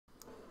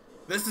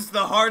This is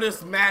the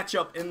hardest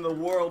matchup in the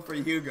world for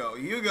Hugo.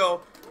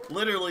 Hugo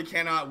literally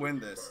cannot win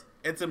this.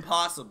 It's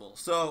impossible.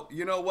 So,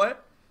 you know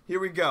what? Here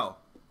we go.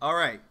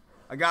 Alright.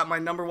 I got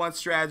my #1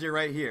 strategy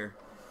right here.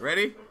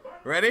 Ready?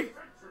 Ready?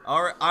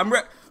 Alright, I'm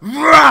ready.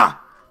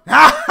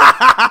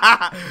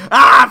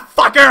 Ah,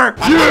 fucker!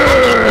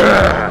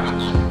 Yeah!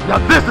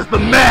 Now this is the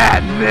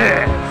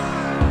madness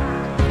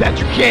that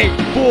you came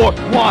for.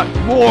 Want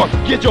more?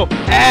 Get your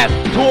ass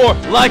tore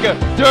like a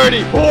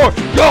dirty whore.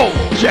 Go!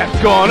 Jeff's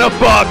gonna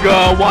fuck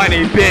a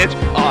whiny bitch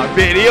on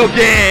video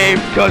games,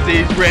 cause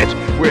he's rich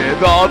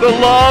with all the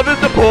love and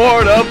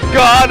support of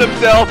God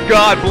himself.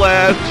 God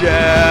bless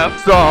Jeff.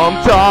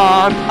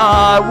 Sometimes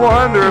I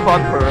wonder if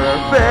I'm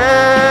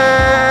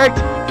perfect.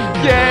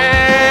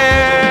 Yeah!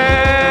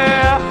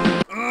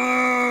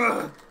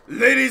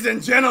 Ladies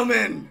and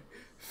gentlemen,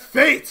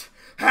 fate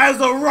has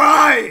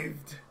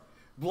arrived!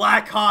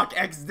 Black Hawk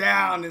X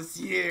Down is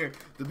here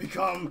to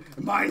become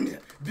mine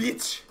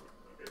bitch.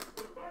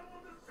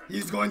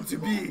 He's going to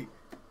be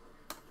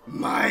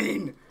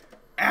mine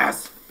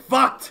as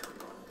fucked.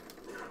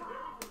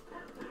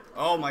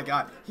 Oh my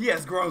god, he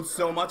has grown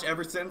so much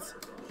ever since.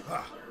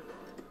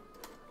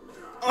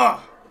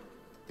 Oh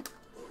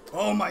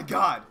my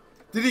god.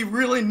 Did he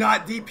really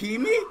not DP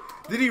me?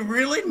 Did he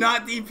really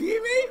not DP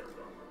me?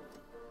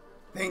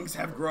 Things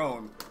have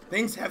grown.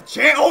 Things have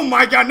changed. Oh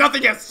my god,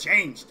 nothing has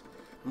changed.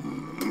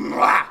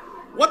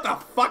 What the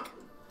fuck?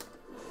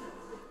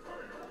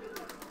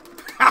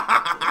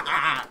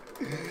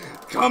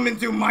 Come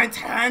into my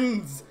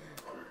hands.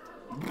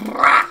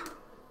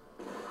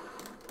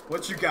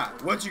 What you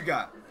got? What you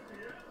got?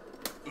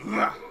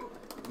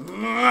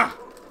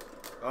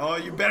 Oh,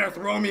 you better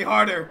throw me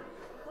harder.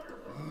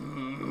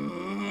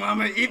 I'm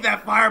gonna eat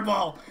that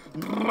fireball.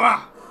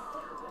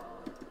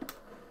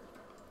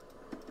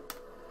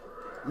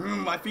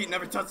 My feet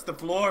never touch the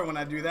floor when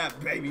I do that,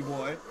 baby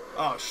boy.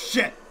 Oh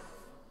shit.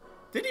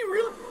 Did he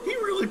really? He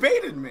really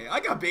baited me.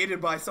 I got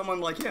baited by someone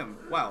like him.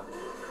 Wow.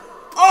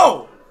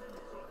 Oh!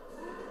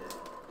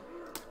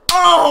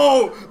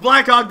 Oh!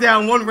 Black Hawk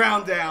down, 1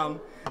 round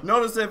down.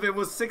 Notice if it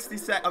was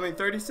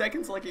 30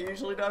 seconds like it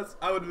usually does,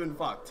 I would have been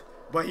fucked.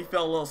 But he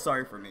felt a little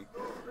sorry for me.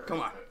 Come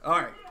on.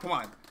 Alright, come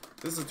on.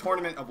 This is a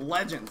tournament of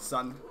legends,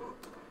 son.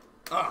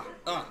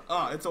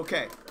 It's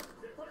okay.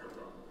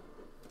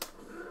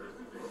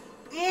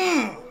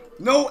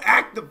 No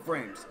active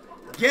frames.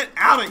 Get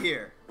out of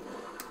here.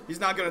 He's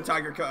not gonna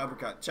tiger cut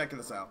uppercut. Check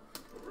this out.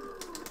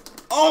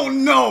 Oh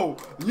no!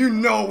 You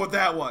know what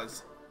that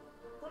was.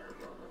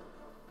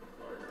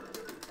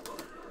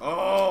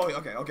 Oh,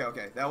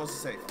 okay. That was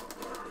safe.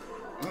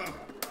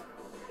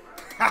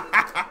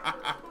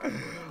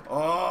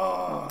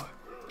 Oh,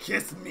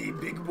 kiss me,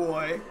 big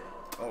boy.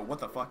 Oh, what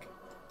the fuck?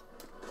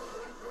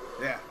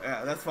 Yeah,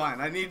 that's fine.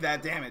 I need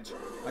that damage.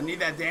 I need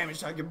that damage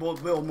so I can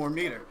build more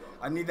meter.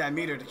 I need that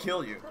meter to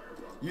kill you.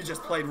 You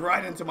just played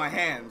right into my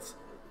hands.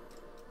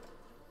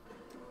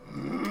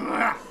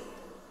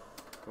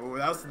 Oh,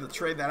 that was the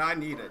trade that I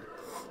needed.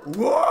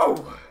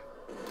 Whoa!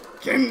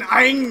 Can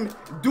I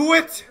do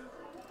it?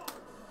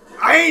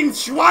 Ein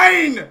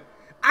Schwein!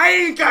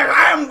 Ein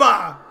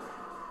Caramba!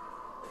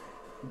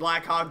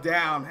 Black Hawk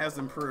down has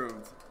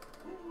improved.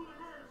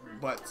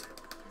 But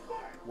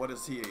what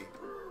is he?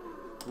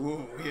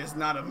 Ooh, he is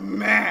not a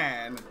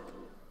man,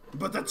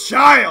 but a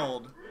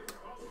child.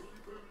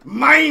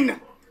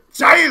 Mine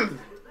child.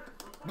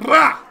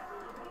 Blah.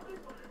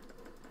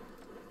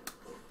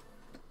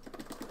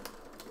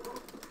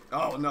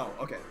 Oh no,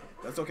 okay.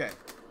 That's okay.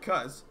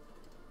 Cause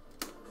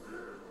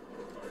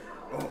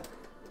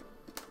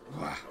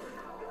wow.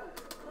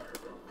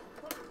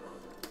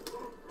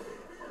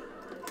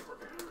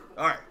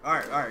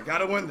 Alright.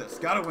 Gotta win this.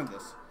 Got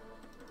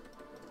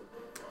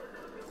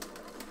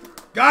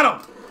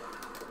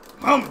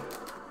him!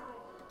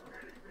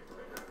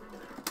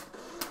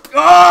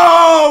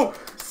 Oh!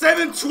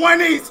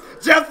 720s!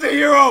 Jeff the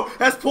Hero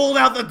has pulled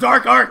out the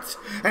Dark Arts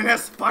and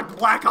has fucked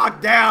Black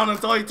Hawk down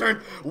until he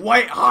turned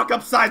White Hawk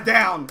upside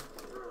down.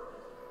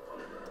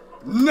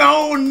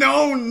 No!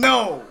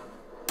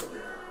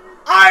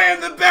 I am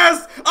the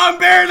best! I'm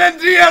better than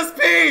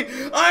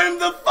DSP! I'm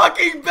the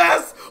fucking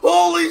best!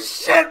 Holy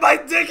shit, my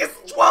dick is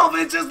 12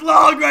 inches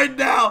long right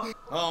now!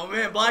 Oh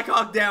man, Black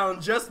Hawk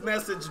Down just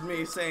messaged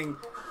me saying,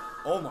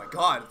 oh my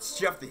god, it's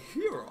Jeff the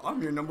Hero.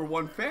 I'm your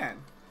 #1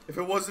 fan. If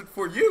it wasn't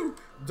for you,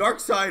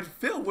 Darkside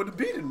Phil would have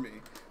beaten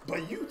me.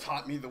 But you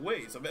taught me the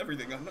ways of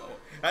everything I know.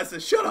 I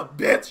said, shut up,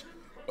 bitch!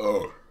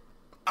 Oh,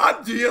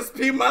 I'm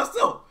DSP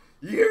myself.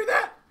 You hear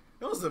that?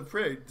 That was a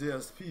pretty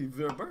DSP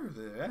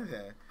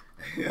birthday.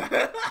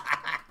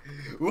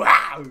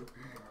 Wow!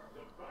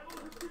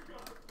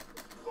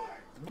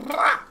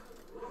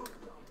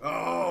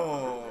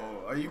 Oh,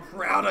 are you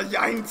proud of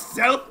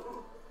yourself?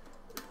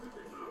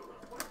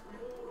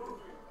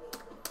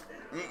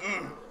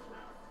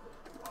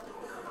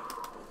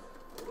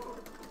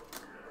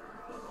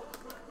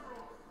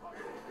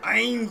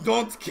 I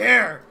don't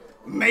care,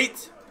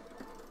 mate.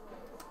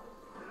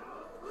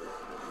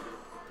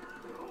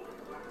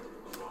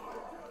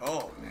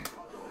 Oh man.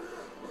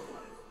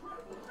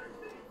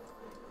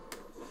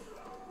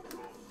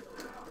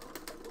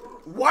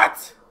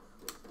 What?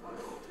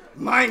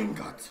 Mein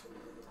Gott.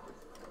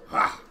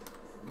 Ah.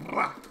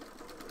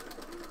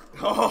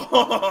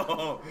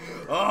 Oh.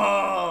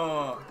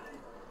 Oh.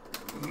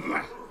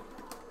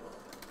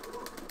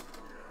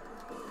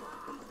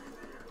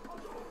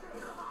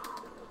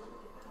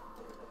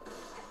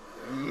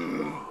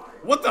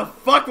 What the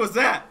fuck was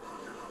that?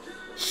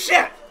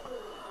 Shit!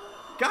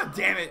 God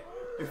damn it.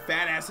 Your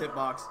fat ass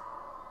hitbox.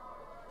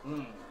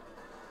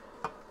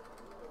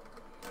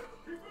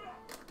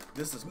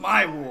 This is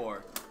my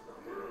war.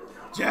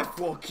 Jeff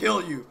will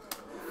kill you.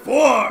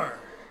 4.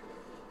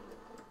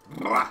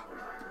 Alright.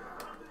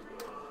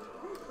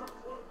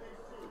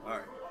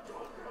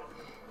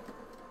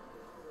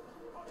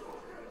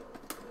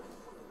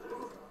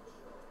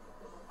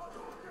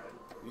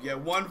 You get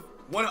one.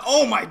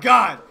 Oh my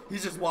god! He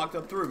just walked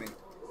up through me.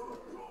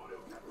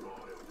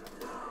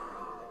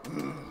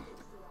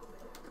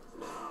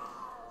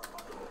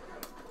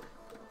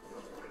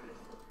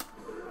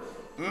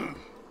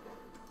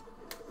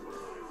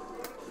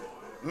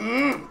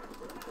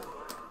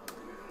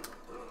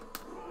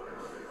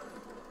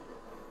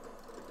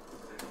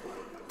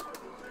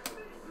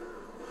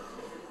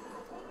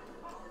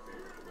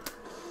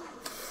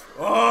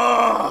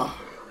 Oh,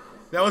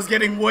 that was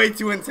getting way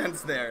too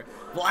intense there.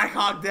 Black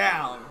Hawk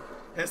Down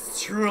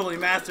has truly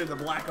mastered the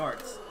black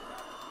arts.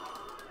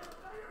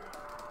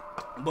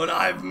 But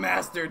I've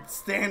mastered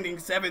standing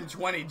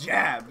 720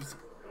 jabs.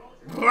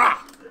 Blah.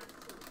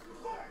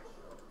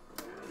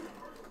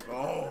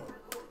 Oh.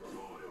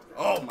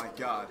 Oh my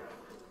god.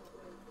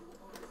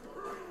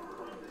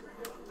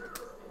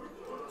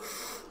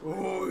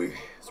 Oh,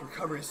 this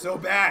recovery is so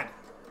bad.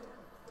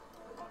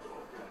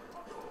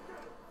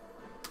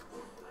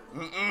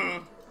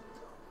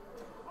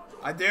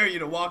 I dare you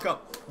to walk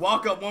up.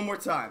 Walk up one more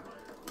time.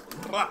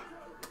 Blah.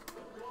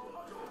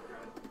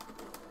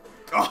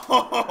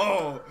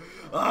 Oh,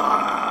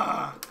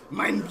 ah,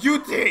 mein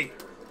beauty.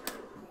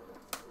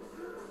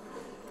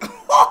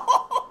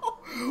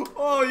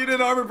 Oh, you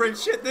didn't armor break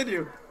shit, did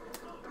you?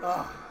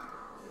 Oh,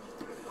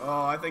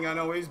 I think I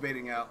know what he's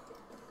baiting out.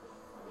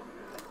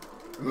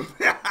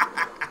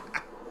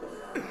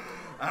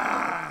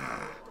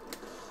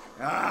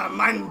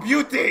 Mein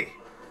beauty.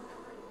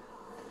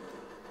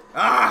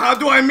 How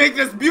do I make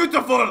this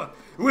beautiful?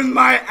 With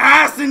my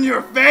ass in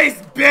your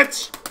face,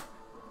 bitch!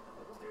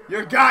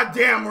 You're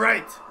goddamn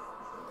right.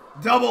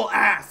 Double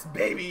ass,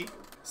 baby.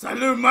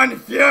 Salut,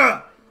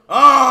 magnifique.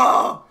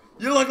 Oh,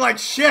 you look like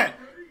shit.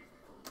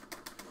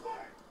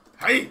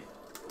 Hey.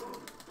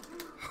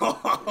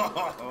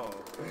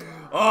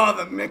 Oh,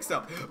 the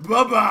mix-up.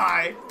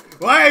 Bye-bye.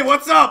 Hey,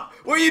 what's up?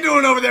 What are you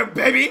doing over there,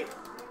 baby?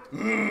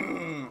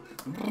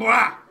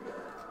 Blah.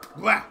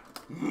 Blah.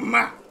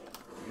 Mwah.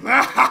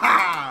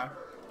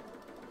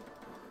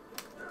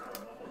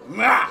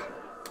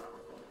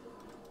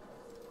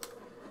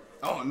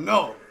 Oh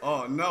no,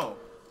 oh no.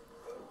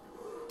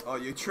 Oh,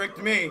 you tricked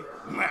me.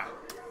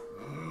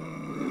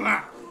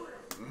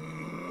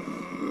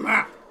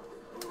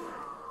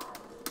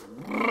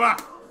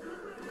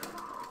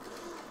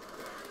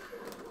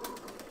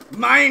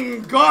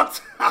 Mein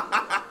Gott!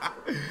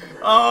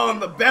 Oh, I'm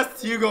the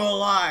best Hugo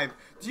alive.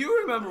 Do you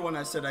remember when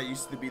I said I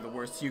used to be the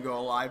worst Hugo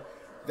alive?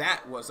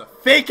 That was a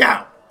fake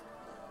out.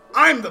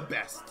 I'm the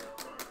best.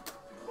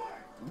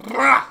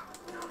 Brah.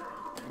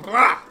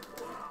 Brah.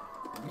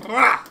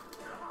 Brah.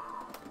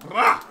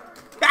 Brah.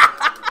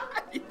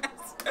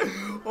 Yes.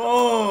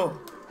 Oh,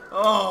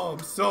 I'm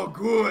so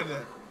good.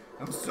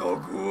 I'm so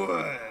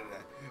good.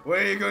 What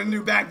are you gonna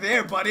do back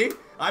there, buddy?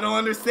 I don't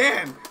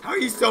understand. How are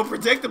you so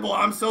predictable?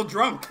 I'm so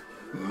drunk.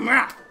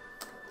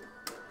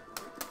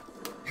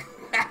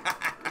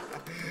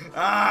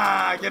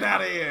 Get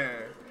out of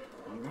here.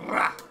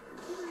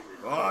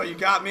 Oh, you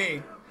got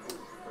me.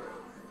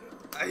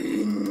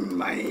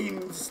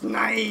 Mein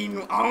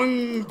Snein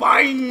on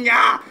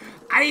Beina.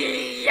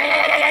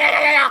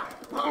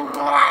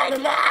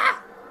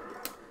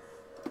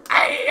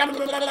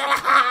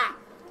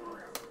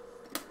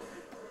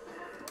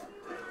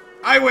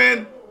 I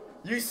win.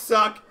 You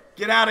suck.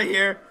 Get out of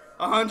here.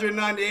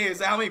 198. Is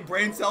that how many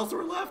brain cells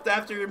were left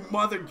after your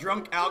mother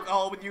drunk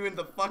alcohol with you in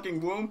the fucking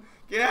womb?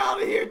 Get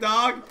out of here,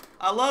 dog.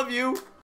 I love you.